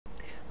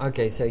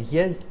Okay, so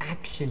here's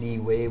actually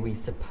where we're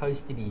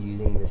supposed to be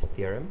using this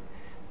theorem,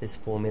 this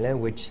formula,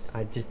 what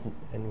I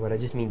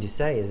just mean to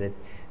say is that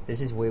this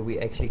is where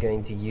we're actually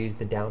going to use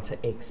the delta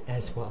x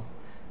as well.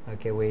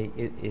 Okay, where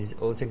it is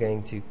also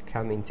going to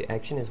come into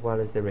action as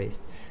well as the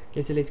rest.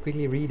 Okay, so let's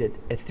quickly read it.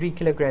 A 3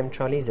 kilogram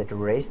trolley is at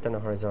rest on a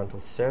horizontal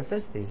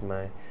surface. There's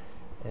my,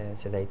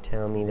 so they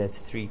tell me that's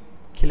 3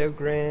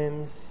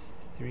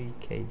 kilograms, 3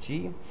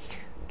 kg.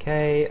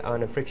 Okay,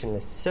 on a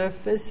frictionless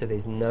surface, so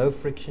there's no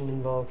friction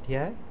involved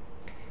here.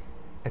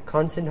 A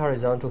constant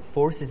horizontal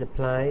force is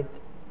applied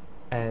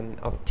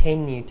of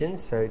 10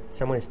 newtons, so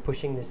someone is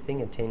pushing this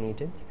thing at 10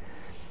 newtons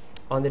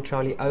on the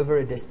trolley over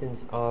a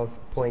distance of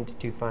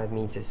 0.25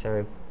 meters. So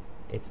if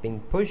it's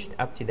being pushed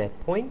up to that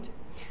point,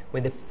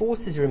 when the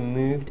force is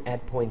removed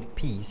at point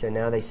P, so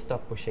now they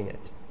stop pushing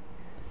it,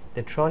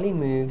 the trolley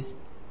moves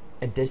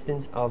a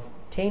distance of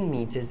 10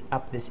 meters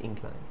up this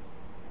incline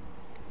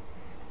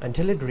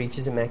until it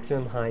reaches a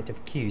maximum height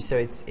of Q. So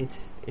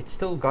it's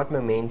still got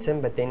momentum,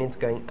 but then it's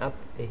going up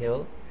a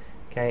hill,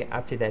 okay,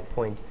 up to that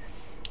point.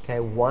 Okay,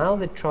 while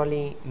the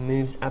trolley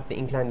moves up the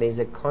incline, there's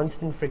a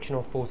constant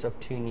frictional force of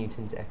 2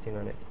 newtons acting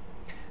on it.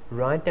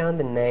 Write down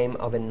the name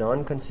of a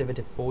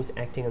non-conservative force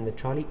acting on the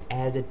trolley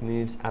as it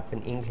moves up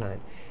an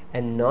incline. A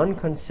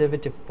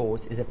non-conservative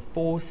force is a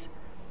force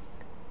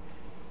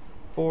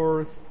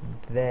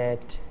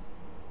that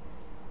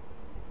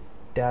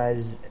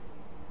does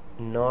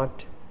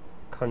not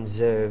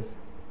conserve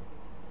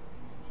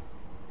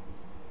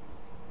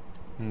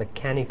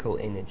mechanical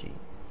energy.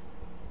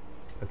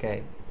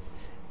 Okay,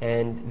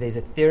 and there's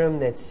a theorem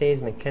that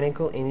says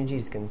mechanical energy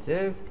is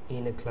conserved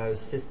in a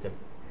closed system.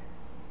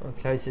 A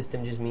closed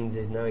system just means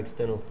there's no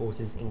external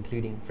forces,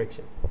 including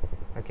friction.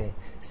 Okay,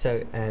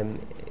 so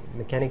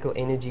mechanical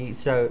energy,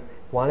 so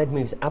while it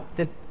moves up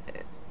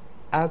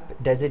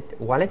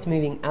while it's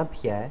moving up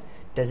here,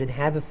 does it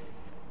have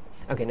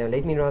okay, now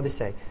let me rather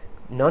say,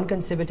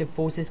 non-conservative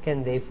forces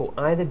can therefore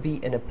either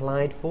be an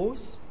applied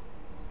force,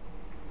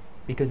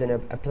 because an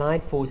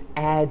applied force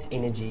adds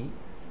energy,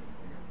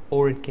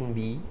 or it can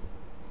be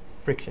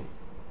friction.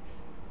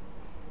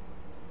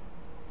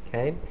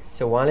 Okay,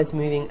 so while it's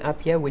moving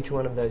up here, which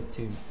one of those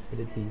two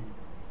would it be?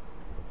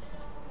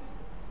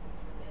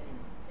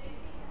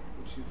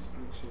 Which is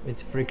friction.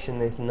 It's friction.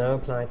 There's no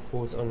applied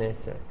force on that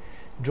side.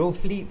 Draw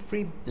free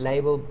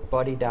label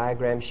body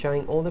diagram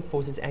showing all the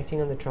forces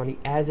acting on the trolley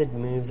as it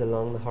moves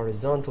along the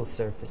horizontal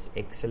surface.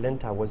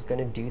 Excellent. I was going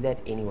to do that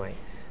anyway.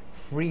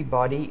 Free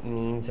body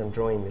means I'm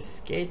drawing the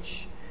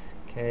sketch.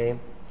 Okay,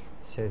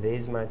 so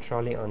there's my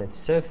trolley on its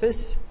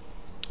surface.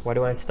 What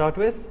do I start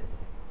with?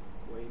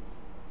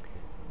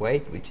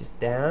 Weight, which is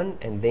down,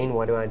 and then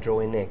what do I draw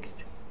in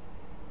next?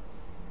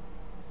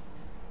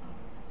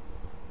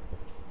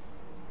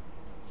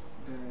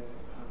 What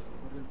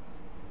is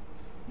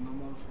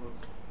normal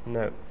force?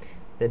 No,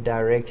 the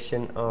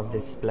direction of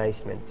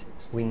displacement.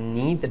 We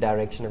need the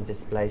direction of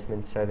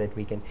displacement so that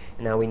we can,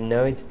 now we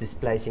know it's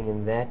displacing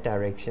in that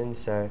direction,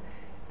 so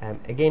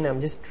again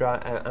I'm just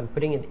I'm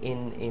putting it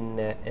in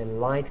a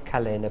light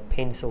color in a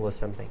pencil or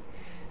something.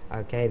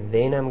 Okay,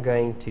 then I'm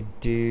going to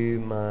do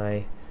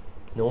my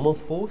normal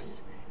force,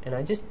 and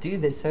I just do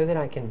this so that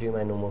I can do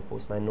my normal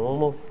force. My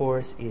normal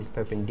force is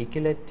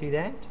perpendicular to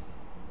that,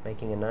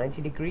 making a 90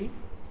 degree.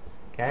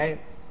 Okay,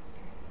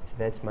 so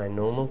that's my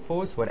normal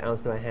force. What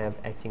else do I have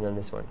acting on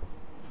this one?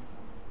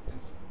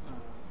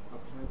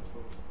 Applied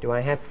force. Do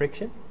I have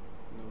friction?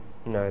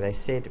 No. No, they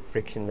said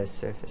frictionless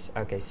surface.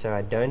 Okay, so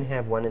I don't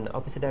have one in the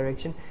opposite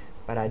direction,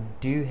 but I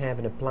do have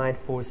an applied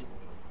force.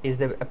 Is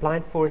the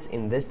applied force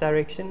in this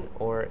direction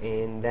or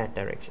in that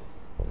direction?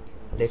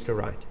 Left or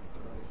right?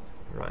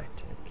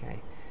 Right, okay.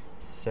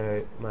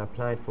 So my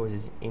applied force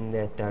is in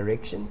that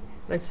direction.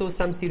 I saw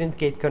some students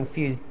get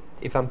confused.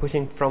 If I'm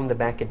pushing from the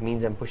back, it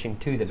means I'm pushing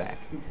to the back.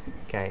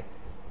 Okay,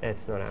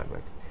 that's not how it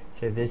works.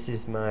 So this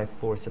is my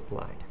force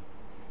applied.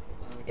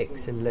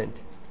 Excellent.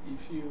 So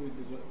if you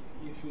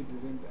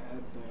didn't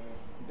add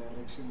the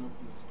direction of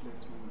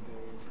displacement,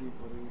 the free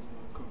body is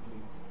not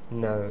complete.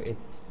 No,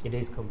 it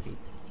is complete.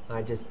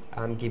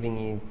 I'm giving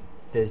you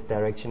this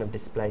direction of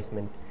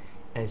displacement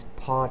as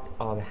part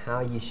of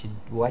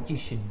what you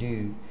should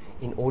do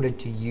in order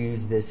to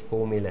use this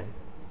formula.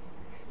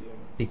 Yeah.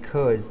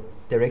 Because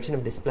direction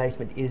of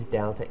displacement is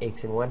delta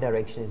x. In what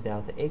direction is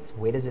delta x?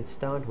 Where does it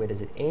start? Where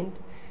does it end?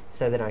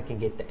 So that I can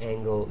get the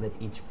angle that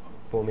each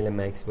formula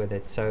makes with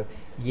it. So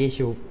yes,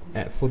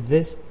 for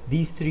these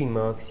 3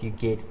 marks you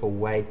get for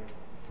weight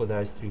for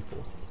those 3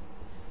 forces.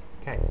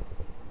 Okay.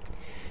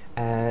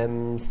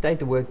 State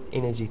the work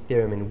energy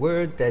theorem in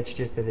words. That's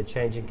just that the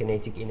change in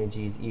kinetic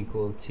energy is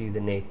equal to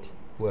the net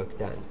work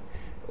done,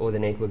 or the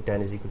net work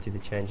done is equal to the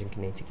change in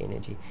kinetic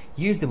energy.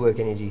 Use the work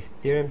energy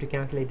theorem to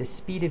calculate the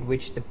speed at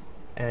which the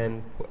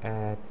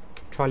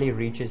trolley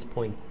reaches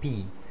point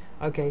P.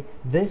 Okay,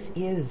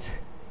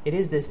 it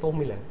is this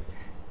formula,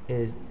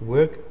 is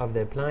work of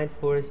the applied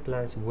force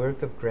plus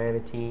work of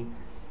gravity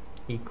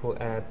equal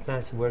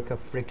plus work of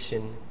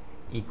friction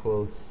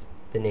equals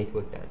the net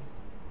work done.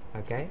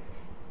 Okay,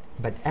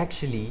 but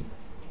actually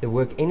the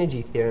work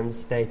energy theorem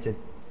states that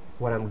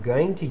what I'm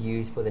going to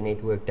use for the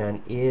net work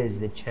done is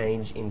the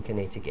change in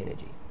kinetic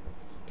energy.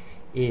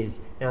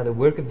 Now the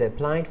work of the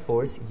applied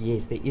force,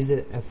 yes, there is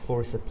a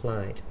force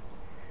applied.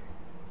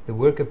 The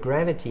work of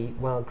gravity,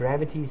 well,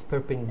 gravity is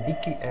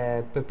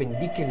perpendicular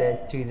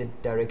to the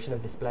direction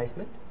of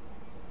displacement.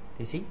 Do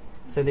you see?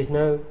 So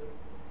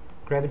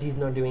gravity is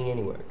not doing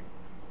any work.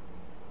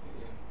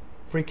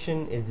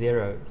 Friction is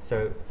 0,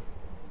 so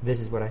this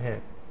is what I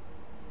have.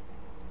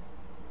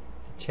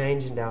 The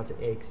change in delta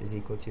x is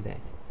equal to that.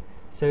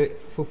 So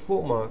for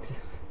 4 marks,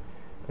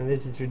 and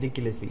this is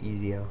ridiculously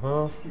easy,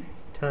 half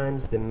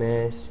times the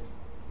mass,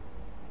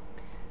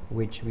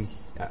 which we,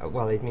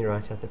 well, let me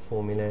write out the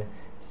formula.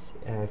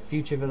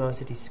 Future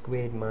velocity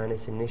squared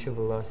minus initial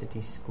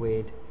velocity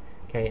squared.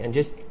 Okay, and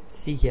just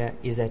see here,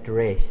 is at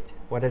rest.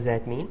 What does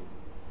that mean?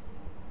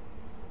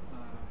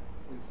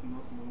 It's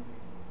not moving.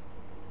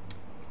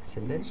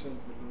 Excellent. Initial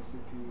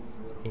velocity is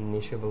 0.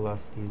 Initial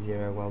velocity is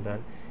 0, well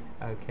done.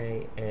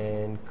 Okay,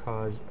 and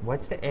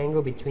what's the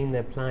angle between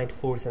the applied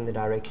force and the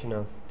direction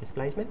of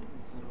displacement?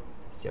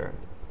 0.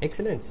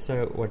 Excellent.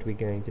 So what we're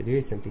going to do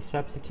is simply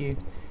substitute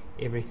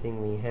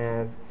everything we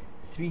have.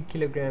 3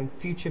 kilogram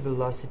future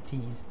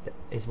velocities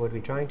is what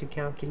we're trying to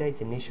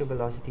calculate. Initial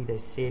velocity, they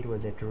said,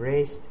 was at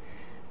rest.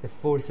 The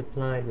force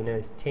applied, we know,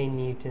 is 10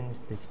 newtons.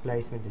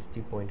 Displacement is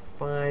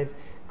 2.5.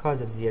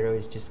 Cos of 0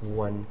 is just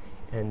 1.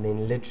 And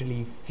then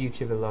literally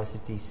future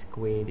velocity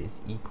squared is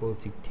equal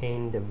to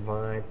 10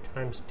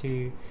 times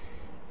 2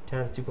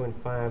 times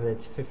 2.5.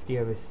 That's 50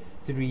 over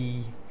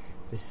 3.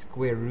 The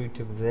square root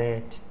of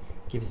that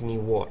gives me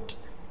what?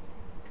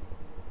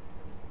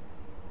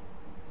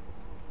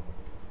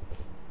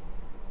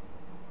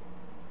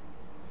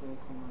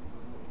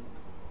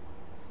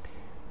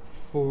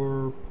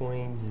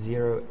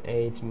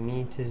 4.08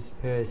 meters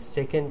per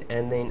second,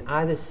 and then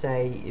either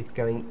say it's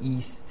going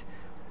east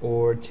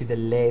or to the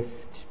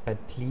left,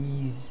 but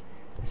please,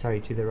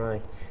 sorry, to the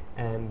right,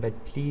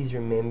 but please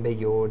remember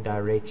your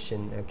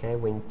direction, okay,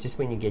 when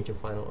you get your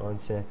final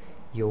answer,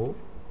 your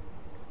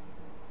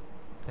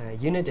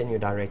unit and your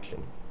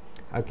direction.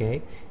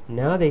 Okay,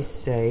 now they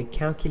say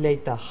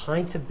calculate the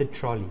height of the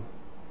trolley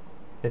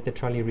that the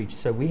trolley reached.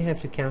 So we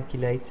have to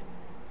calculate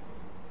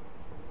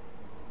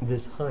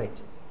this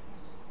height.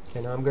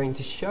 Okay, now I'm going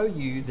to show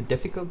you the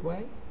difficult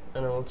way,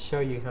 and I'll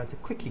show you how to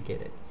quickly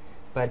get it.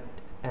 But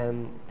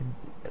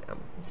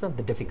it's not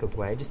the difficult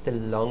way, just the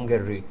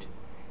longer route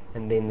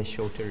and then the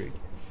shorter route.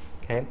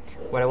 Okay,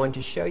 what I want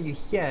to show you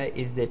here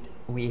is that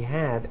we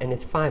have, and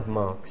it's 5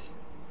 marks.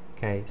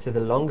 Okay, so the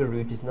longer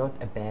route is not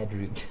a bad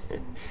route.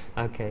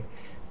 Okay,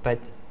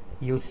 but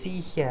you'll see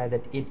here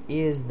that it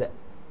is the,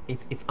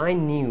 if I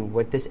knew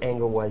what this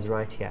angle was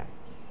right here,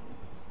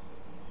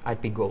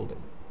 I'd be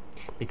golden,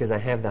 because I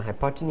have the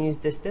hypotenuse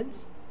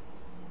distance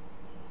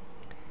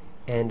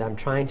and I'm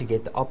trying to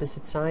get the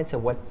opposite side. So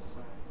what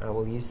I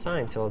will use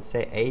sine, so I'll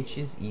say h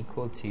is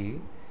equal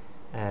to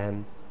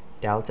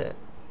delta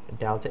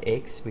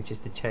x, which is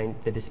the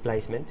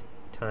displacement,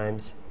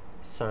 times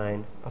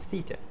sine of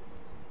theta.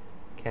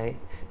 Okay,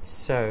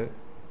 so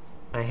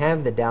I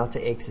have the delta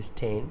x is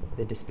 10,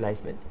 the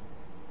displacement.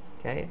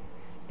 Okay,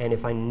 and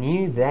if I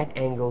knew that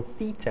angle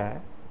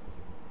theta,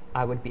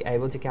 I would be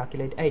able to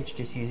calculate h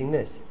just using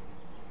this.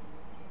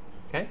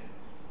 Okay,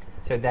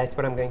 so that's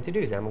what I'm going to do,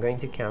 is I'm going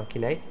to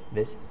calculate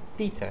this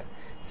theta.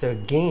 So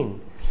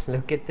again,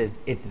 look at this,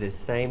 it's the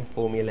same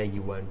formula,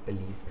 you won't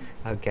believe.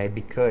 Okay,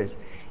 because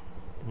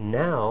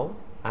now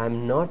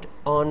I'm not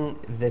on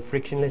the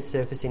frictionless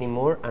surface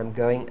anymore, I'm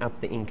going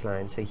up the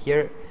incline. So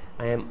here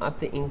I am up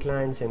the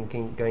incline, so I'm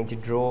going to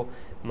draw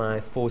my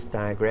force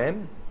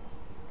diagram.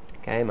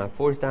 Okay, my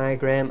force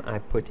diagram, I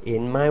put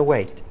in my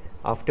weight.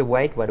 After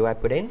weight, what do I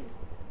put in?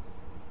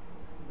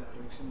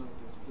 Direction of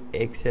displacement.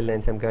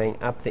 Excellent, I'm going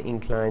up the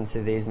incline,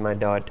 so there's my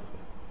dot.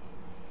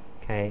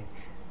 Okay,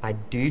 I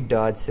do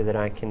dot so that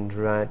I can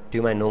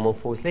do my normal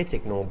force. Let's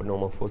ignore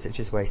normal force, it's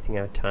just wasting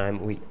our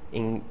time. We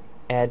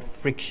add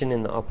friction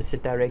in the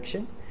opposite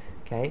direction.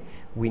 Okay,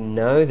 we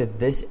know that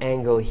this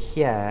angle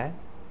here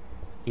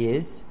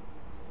is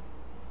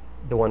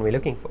the one we're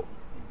looking for.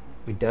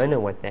 We don't know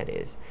what that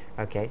is.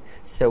 Okay,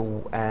 so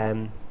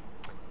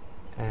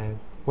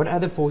what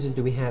other forces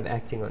do we have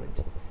acting on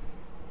it?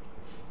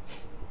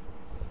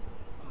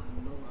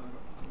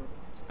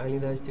 Only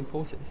those 2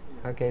 forces.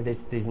 Okay,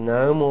 there's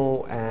no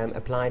more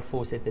applied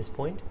force at this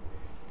point,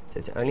 so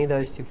it's only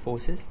those 2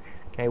 forces.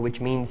 Okay,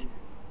 which means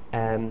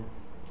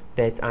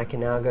that I can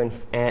now go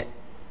and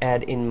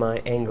add in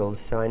my angles.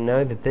 So I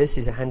know that this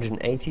is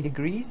 180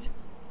 degrees.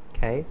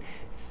 Okay,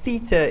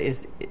 theta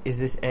is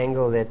this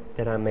angle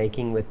that I'm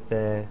making with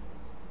this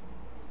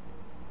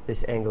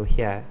angle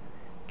here.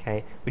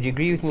 Okay, would you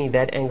agree with me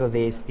that angle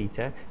there is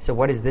theta? So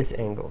what is this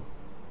angle?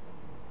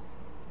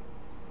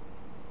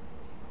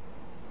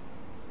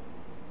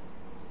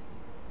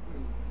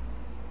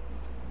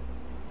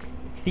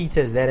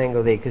 Theta is that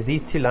angle there, because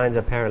these 2 lines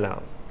are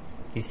parallel.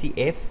 You see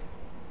F?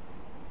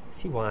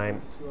 See why I'm...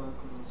 These 2 are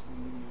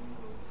corresponding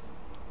angles.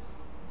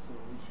 So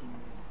which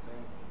one is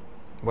that?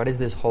 What is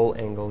this whole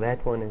angle?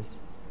 That one is...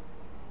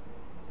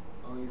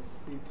 Oh, it's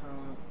theta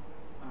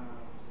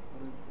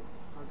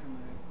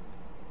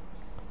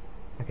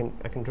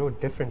can draw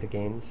it different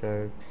again.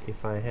 So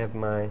if I have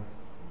my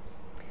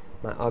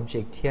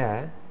object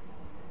here,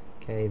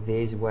 okay,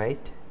 there's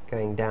weight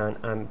going down.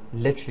 I'm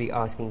literally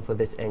asking for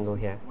this angle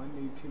here.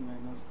 180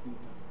 minus theta.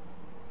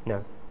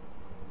 No.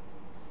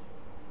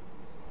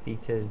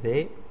 Theta is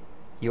there.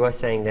 You are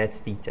saying that's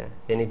theta.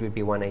 Then it would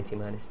be 180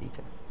 minus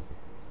theta.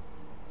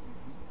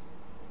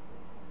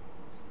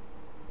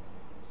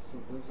 So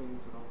this one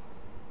is wrong.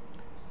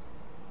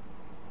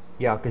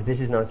 Yeah, because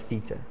this is not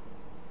theta.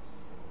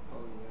 Oh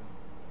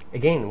yeah.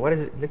 Again, what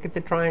is it? Look at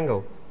the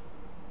triangle.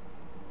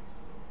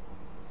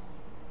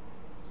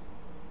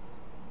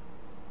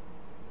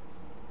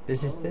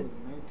 This is the 90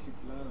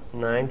 plus.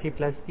 90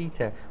 plus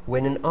theta.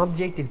 When an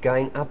object is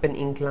going up an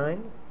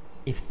incline,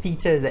 if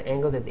theta is the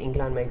angle that the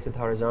incline makes with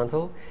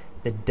horizontal,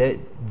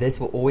 this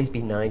will always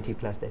be 90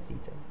 plus that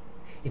theta.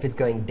 If it's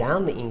going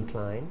down the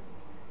incline,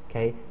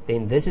 okay,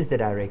 then this is the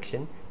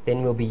direction,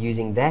 then we'll be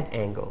using that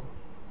angle,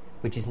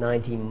 which is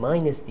 90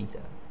 minus theta.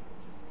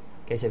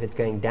 Okay, so if it's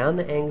going down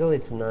the angle,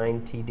 it's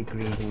 90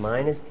 degrees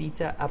minus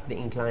theta. Up the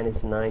incline,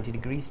 it's 90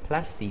 degrees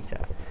plus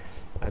theta.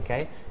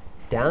 Okay,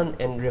 down,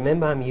 and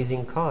remember I'm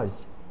using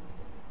cos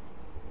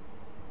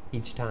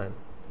each time.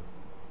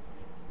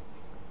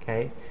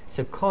 Okay,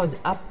 so cos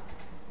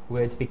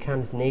upwards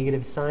becomes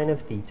negative sine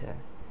of theta.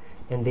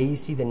 And there you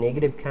see the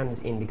negative comes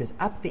in because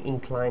up the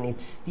incline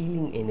it's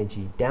stealing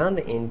energy. Down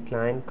the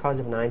incline, cos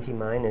of 90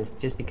 minus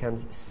just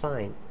becomes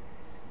sine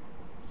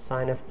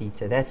of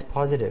theta. That's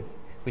positive,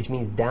 which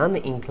means down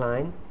the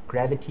incline,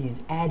 gravity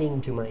is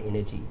adding to my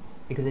energy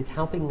because it's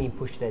helping me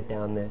push that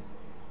down the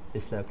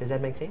slope. Does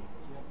that make sense?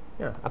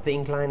 Yeah, up the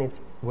incline it's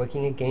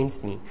working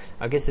against me.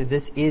 Okay, so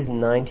this is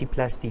 90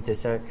 plus theta.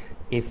 So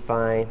if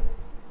I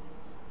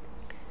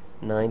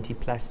 90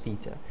 plus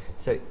theta.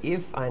 So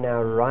if I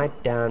now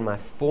write down my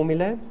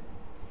formula,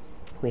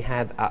 we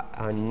have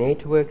our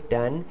network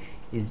done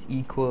is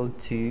equal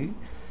to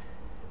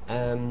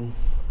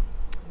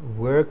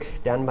work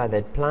done by the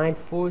applied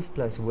force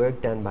plus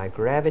work done by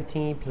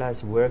gravity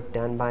plus work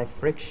done by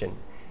friction.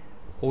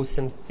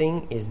 Awesome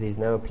thing is there's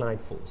no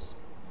applied force.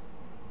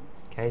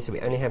 Okay, so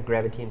we only have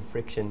gravity and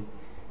friction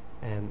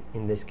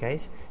in this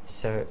case,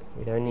 so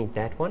we don't need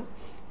that one.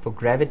 For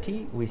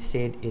gravity, we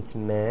said it's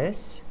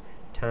mass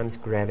times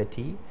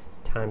gravity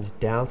times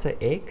delta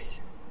x,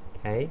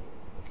 okay,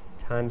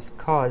 times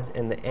cos,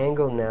 and the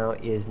angle now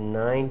is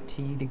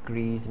 90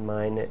 degrees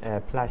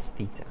plus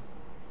theta.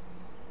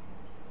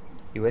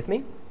 You with me?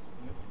 Yep.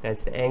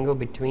 That's the angle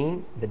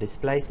between the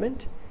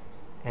displacement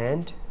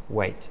and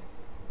weight.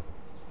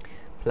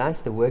 Plus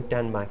the work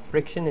done by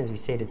friction, as we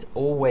said, it's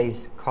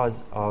always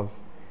cos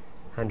of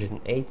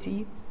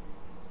 180.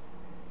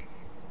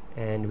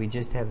 And we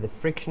just have the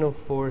frictional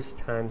force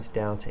times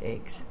delta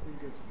x. I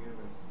think it's given,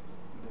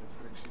 the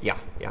friction.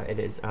 Yeah, it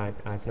is.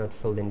 I've not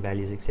filled in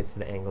values except for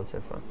the angle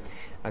so far.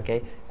 Yeah.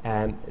 Okay,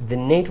 the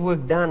net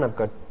work done, I've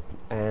got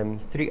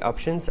three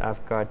options.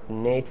 I've got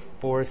net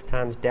force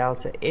times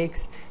delta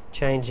x,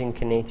 change in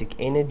kinetic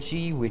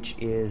energy, which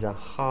is a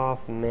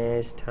half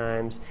mass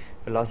times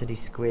velocity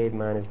squared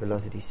minus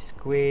velocity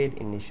squared,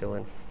 initial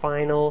and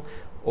final.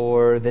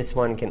 Or this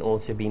one can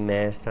also be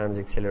mass times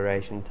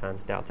acceleration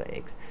times delta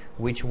x.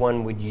 Which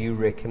one would you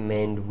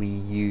recommend we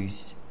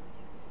use?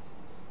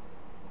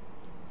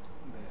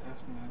 The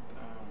F net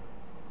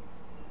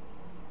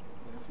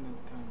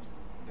times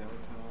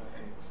delta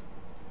x,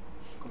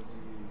 because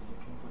we're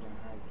looking for the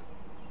height.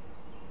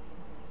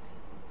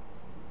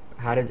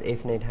 How does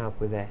F net help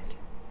with that?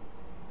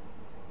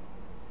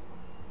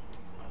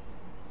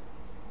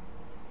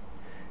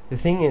 The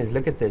thing is,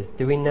 look at this.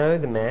 Do we know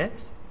the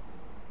mass?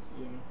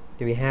 Yeah.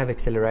 Do we have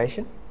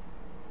acceleration?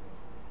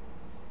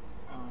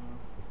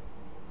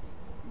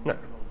 No. Do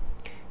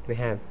we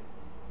have?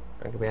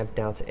 Okay, we have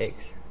delta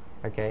x.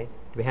 Okay.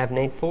 Do we have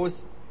net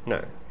force?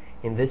 No.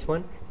 In this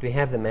one, do we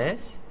have the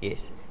mass?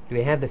 Yes. Do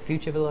we have the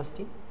future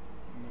velocity?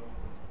 No.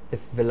 The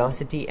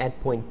velocity at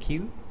point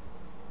Q?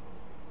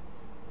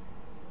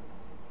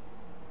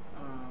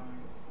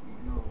 No, we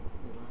don't have.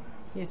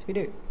 Yes, we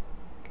do.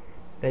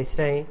 They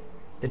say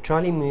the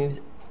trolley moves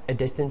a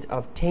distance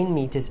of 10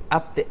 meters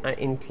up the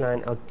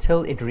incline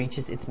until it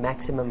reaches its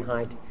maximum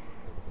height.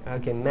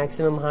 Okay,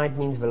 maximum height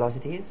means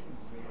velocity is?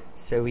 Zero.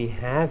 So we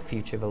have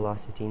future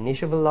velocity.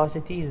 Initial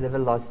velocity is the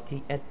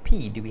velocity at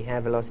P. Do we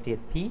have velocity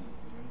at P? Yeah.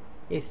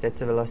 Yes, that's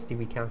the velocity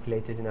we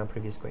calculated in our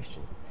previous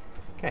question.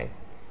 Okay,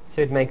 so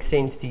it makes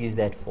sense to use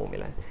that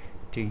formula.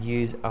 To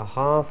use a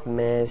half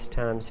mass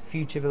times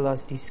future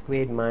velocity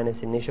squared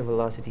minus initial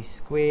velocity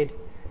squared.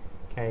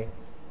 Okay,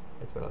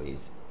 that's what I'll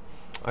use.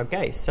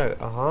 Okay, so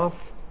a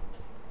half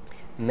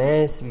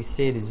mass, we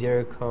said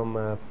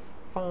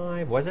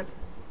 0.5, was it?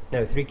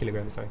 No, 3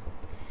 kilograms, sorry.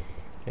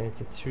 Okay,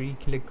 it's a 3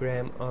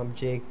 kilogram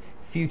object.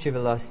 Future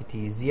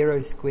velocity 0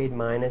 squared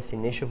minus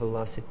initial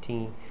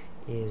velocity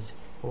is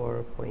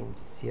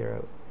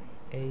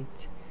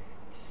 4.08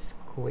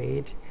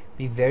 squared.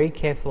 Be very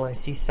careful. I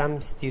see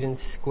some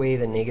students square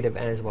the negative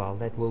as well.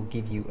 That will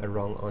give you a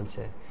wrong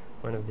answer.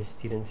 One of the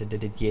students that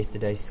did it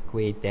yesterday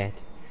squared that,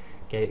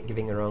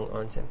 giving a wrong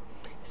answer.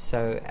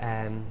 So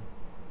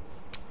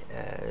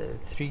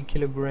 3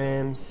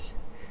 kilograms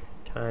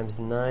times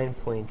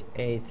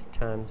 9.8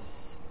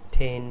 times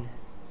 10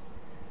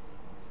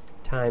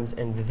 times,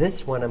 and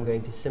this one I'm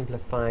going to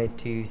simplify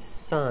to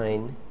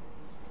sine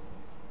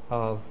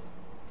of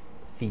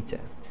theta,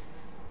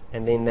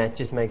 and then that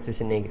just makes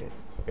this a negative,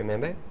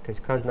 remember, because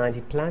cos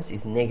 90 plus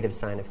is negative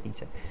sine of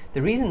theta.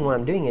 The reason why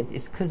I'm doing it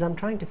is because I'm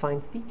trying to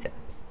find theta.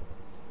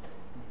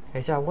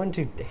 Okay, so I want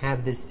to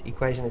have this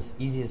equation as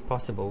easy as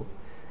possible.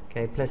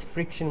 Okay, plus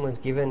friction was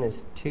given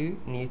as 2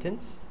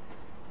 newtons.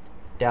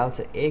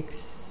 Delta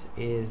x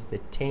is the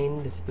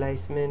 10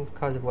 displacement.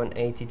 Cos of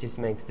 180 just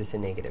makes this a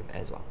negative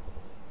as well.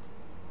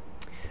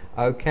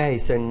 Okay,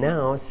 so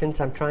now since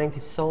I'm trying to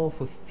solve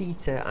for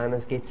theta, I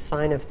must get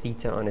sine of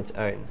theta on its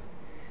own.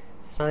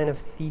 Sine of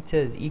theta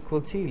is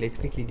equal to, let's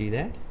quickly do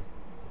that.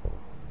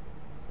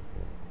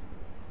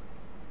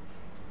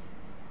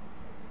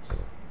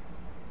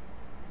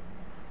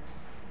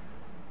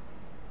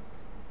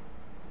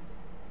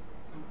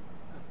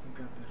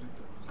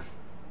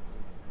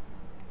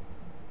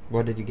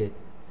 What did you get?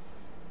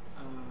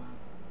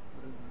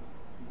 What is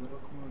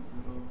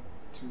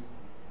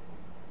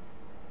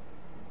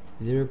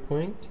this?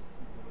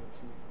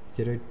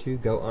 0.02.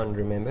 0.02. Go on,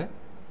 remember.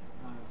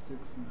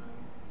 69.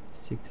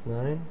 69.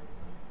 And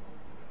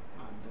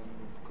then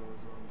it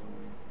goes all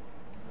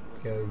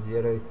the way. Go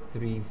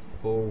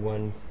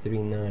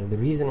 0.034139. The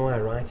reason why I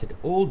write it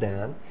all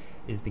down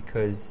is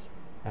because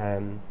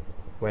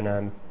when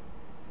I'm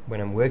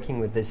working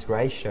with this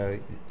ratio,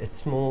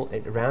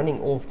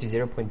 rounding off to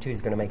 0.2 is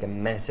going to make a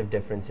massive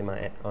difference in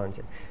my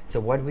answer. So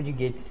what would you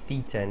get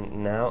theta?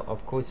 And now,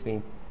 of course,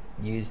 we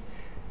use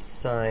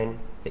sine,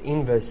 the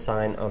inverse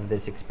sine of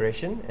this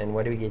expression. And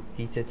what do we get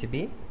theta to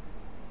be?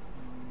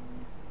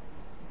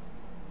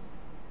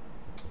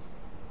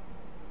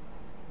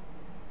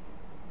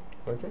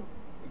 What's it?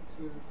 It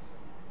says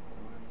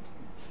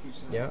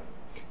yeah.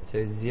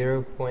 So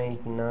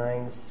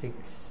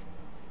 0.96.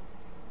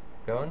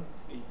 Go on.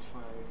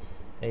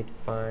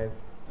 85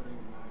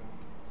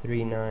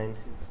 39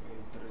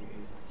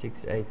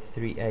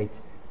 6838.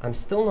 I'm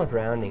still not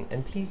rounding,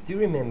 and please do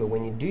remember,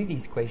 when you do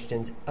these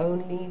questions,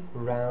 only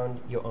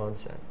round your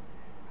answer.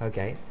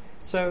 Okay,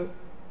 so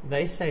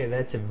they say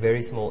that's a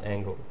very small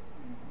angle.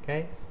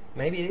 Okay,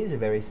 maybe it is a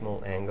very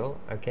small angle.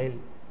 Okay,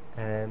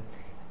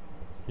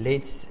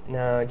 let's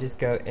now just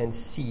go and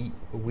see.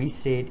 We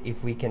said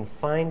if we can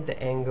find the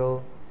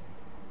angle,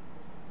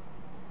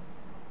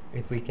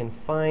 if we can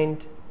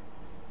find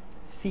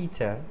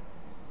theta,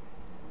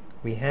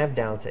 we have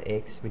delta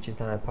x, which is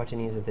the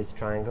hypotenuse of this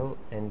triangle,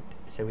 and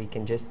so we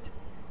can just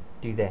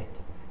do that.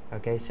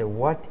 Okay, so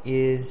what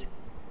is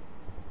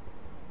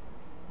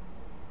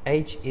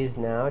h is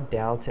now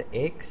delta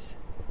x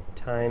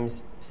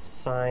times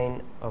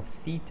sine of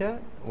theta,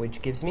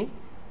 which gives me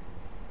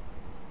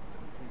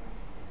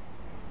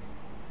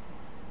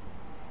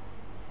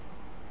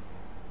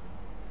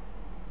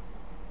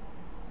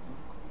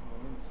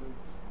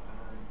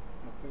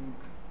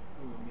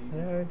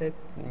that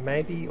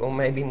maybe or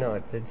maybe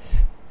not.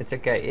 It's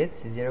okay.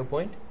 It's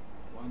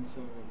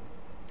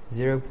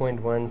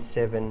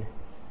 0.17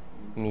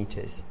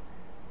 meters.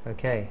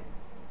 Okay.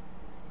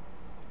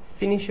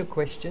 Finish your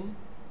question.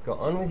 Go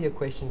on with your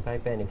question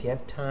paper, and if you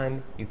have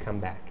time, you come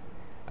back.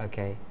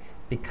 Okay.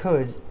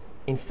 Because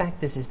in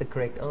fact this is the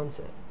correct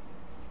answer.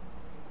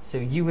 So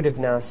you would have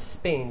now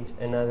spent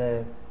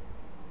another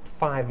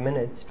 5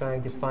 minutes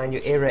trying to find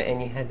your error,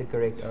 and you had the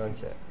correct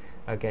answer.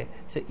 Okay,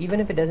 so even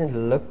if it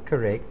doesn't look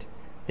correct,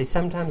 there's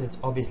sometimes it's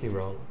obviously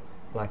wrong.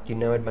 Like, you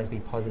know, it must be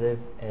positive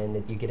and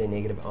that you get a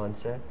negative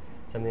answer,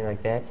 something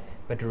like that.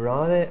 But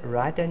rather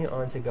write down your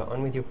answer, go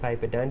on with your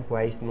paper, don't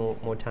waste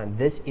more time.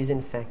 This is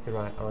in fact the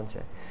right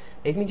answer.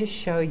 Let me just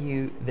show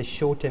you the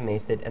shorter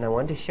method, and I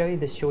want to show you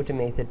the shorter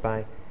method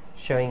by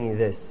showing you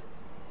this.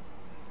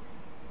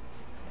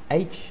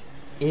 H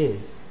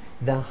is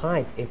the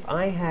height. If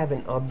I have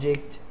an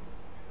object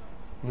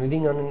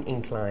moving on an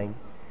incline,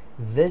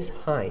 this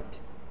height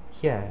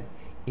here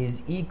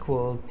is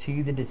equal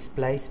to the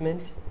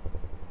displacement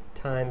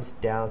times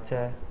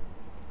delta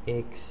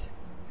x,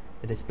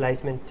 the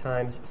displacement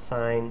times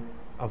sine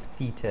of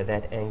theta,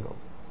 that angle.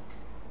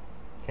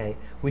 Okay,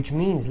 which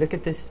means, look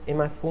at this in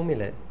my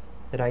formula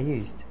that I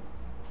used.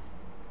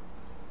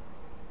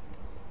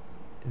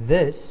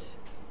 This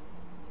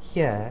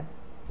here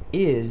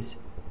is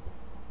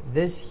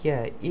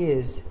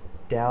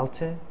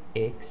delta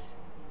x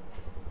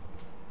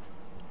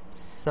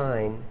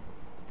sine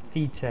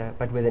theta,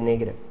 but with a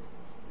negative.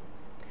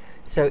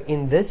 So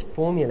in this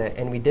formula,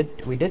 and we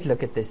did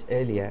look at this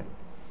earlier,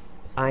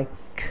 I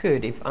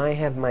could, if I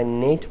have my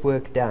net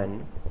work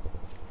done,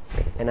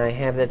 and I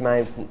have that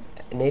my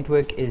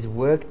network is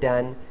work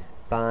done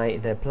by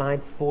the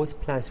applied force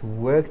plus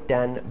work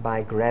done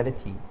by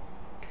gravity,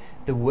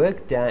 the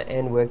work done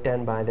and work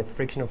done by the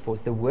frictional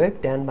force, the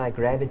work done by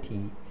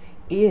gravity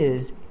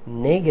is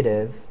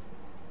negative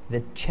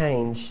the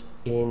change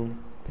in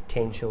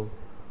potential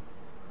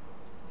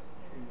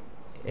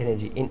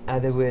energy.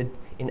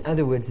 In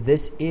other words,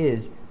 this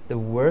is the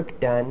work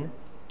done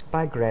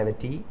by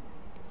gravity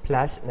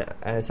plus,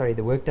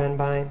 the work done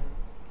by,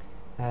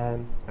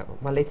 well,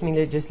 let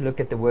me just look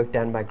at the work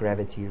done by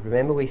gravity.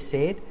 Remember we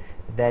said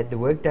that the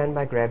work done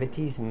by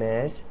gravity is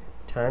mass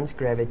times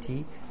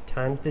gravity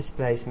times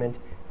displacement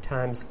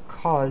times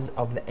cos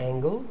of the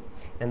angle,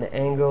 and the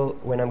angle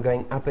when I'm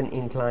going up an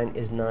incline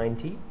is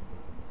 90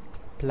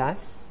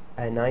 plus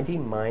 90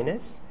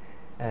 minus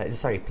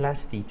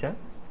plus theta,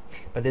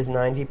 but this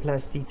 90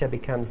 plus theta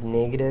becomes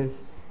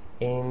negative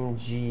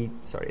mg,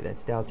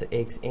 that's delta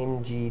x,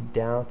 mg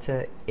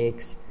delta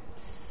x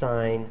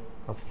sine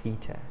of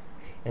theta,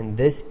 and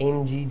this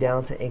mg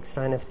delta x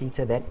sine of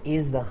theta, that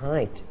is the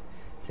height,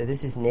 so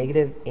this is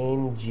negative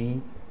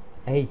mgh,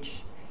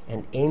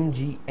 and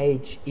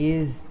mgh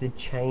is the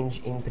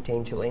change in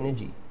potential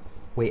energy,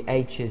 where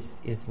h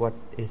is what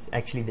is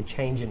actually the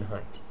change in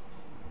height,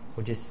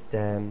 or just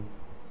so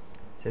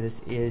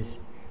this is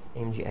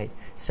mgh.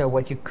 So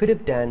what you could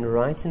have done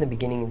right in the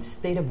beginning,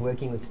 instead of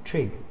working with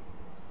trig,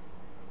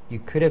 you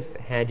could have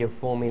had your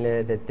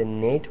formula that the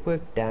net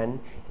work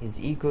done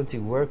is equal to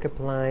work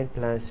applied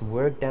plus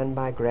work done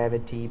by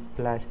gravity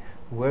plus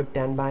work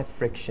done by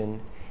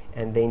friction,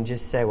 and then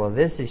just say, well,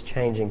 this is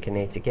change in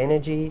kinetic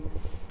energy,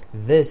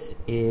 this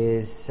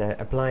is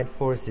applied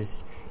force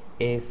is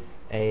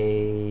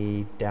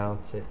Fa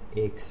delta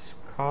x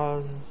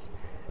cos,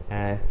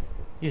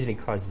 usually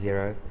cos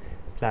 0,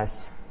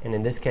 plus, and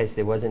in this case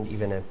there wasn't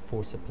even a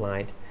force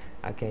applied,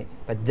 okay,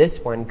 but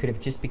this one could have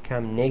just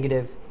become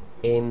negative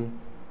mgh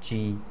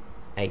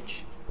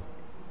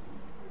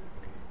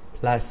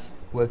plus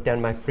work done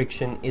by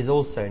friction is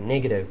also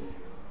negative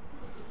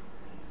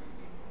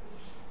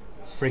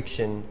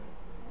friction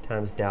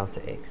times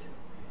delta x.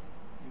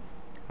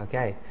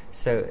 Okay,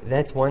 so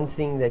that's one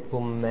thing that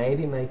will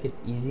maybe make it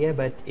easier,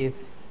 but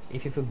if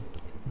you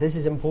this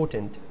is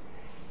important,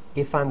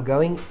 if I'm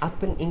going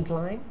up an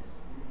incline,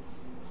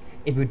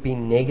 it would be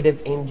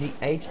negative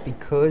mgh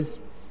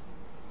because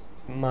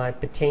my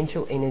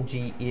potential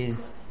energy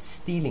is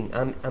stealing.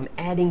 I'm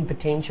adding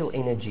potential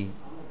energy,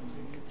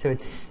 so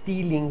it's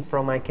stealing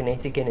from my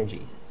kinetic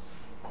energy.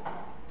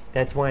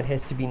 That's why it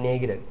has to be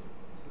negative.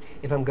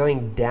 If I'm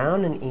going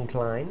down an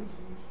incline,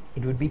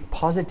 it would be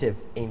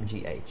positive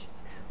mgh.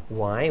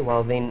 Why?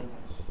 Well, then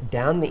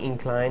down the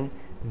incline,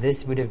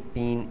 this would have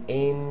been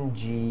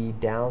mg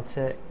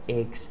delta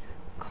x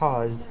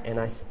cos, and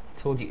I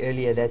told you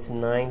earlier that's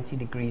 90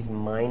 degrees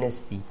minus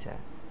theta,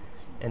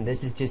 and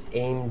this is just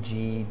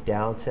mg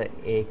delta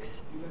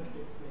x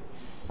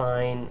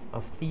sine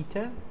of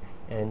theta,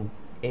 and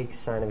x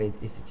sine of it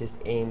is just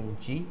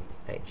mgh.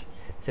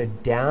 So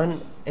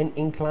down an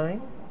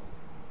incline,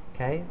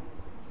 okay,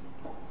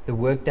 the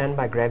work done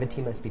by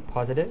gravity must be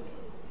positive.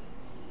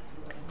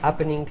 Up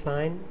an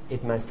incline,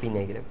 it must be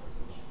negative.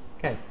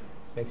 Okay,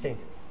 makes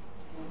sense.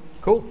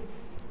 Cool.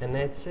 And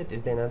that's it.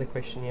 Is there another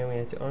question here we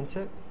had to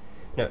answer?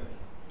 No.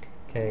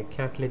 Okay,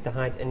 calculate the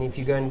height, and if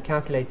you go and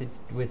calculate it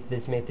with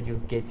this method, you'll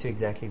get to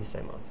exactly the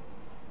same answer.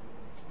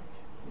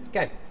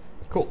 Okay,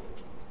 cool.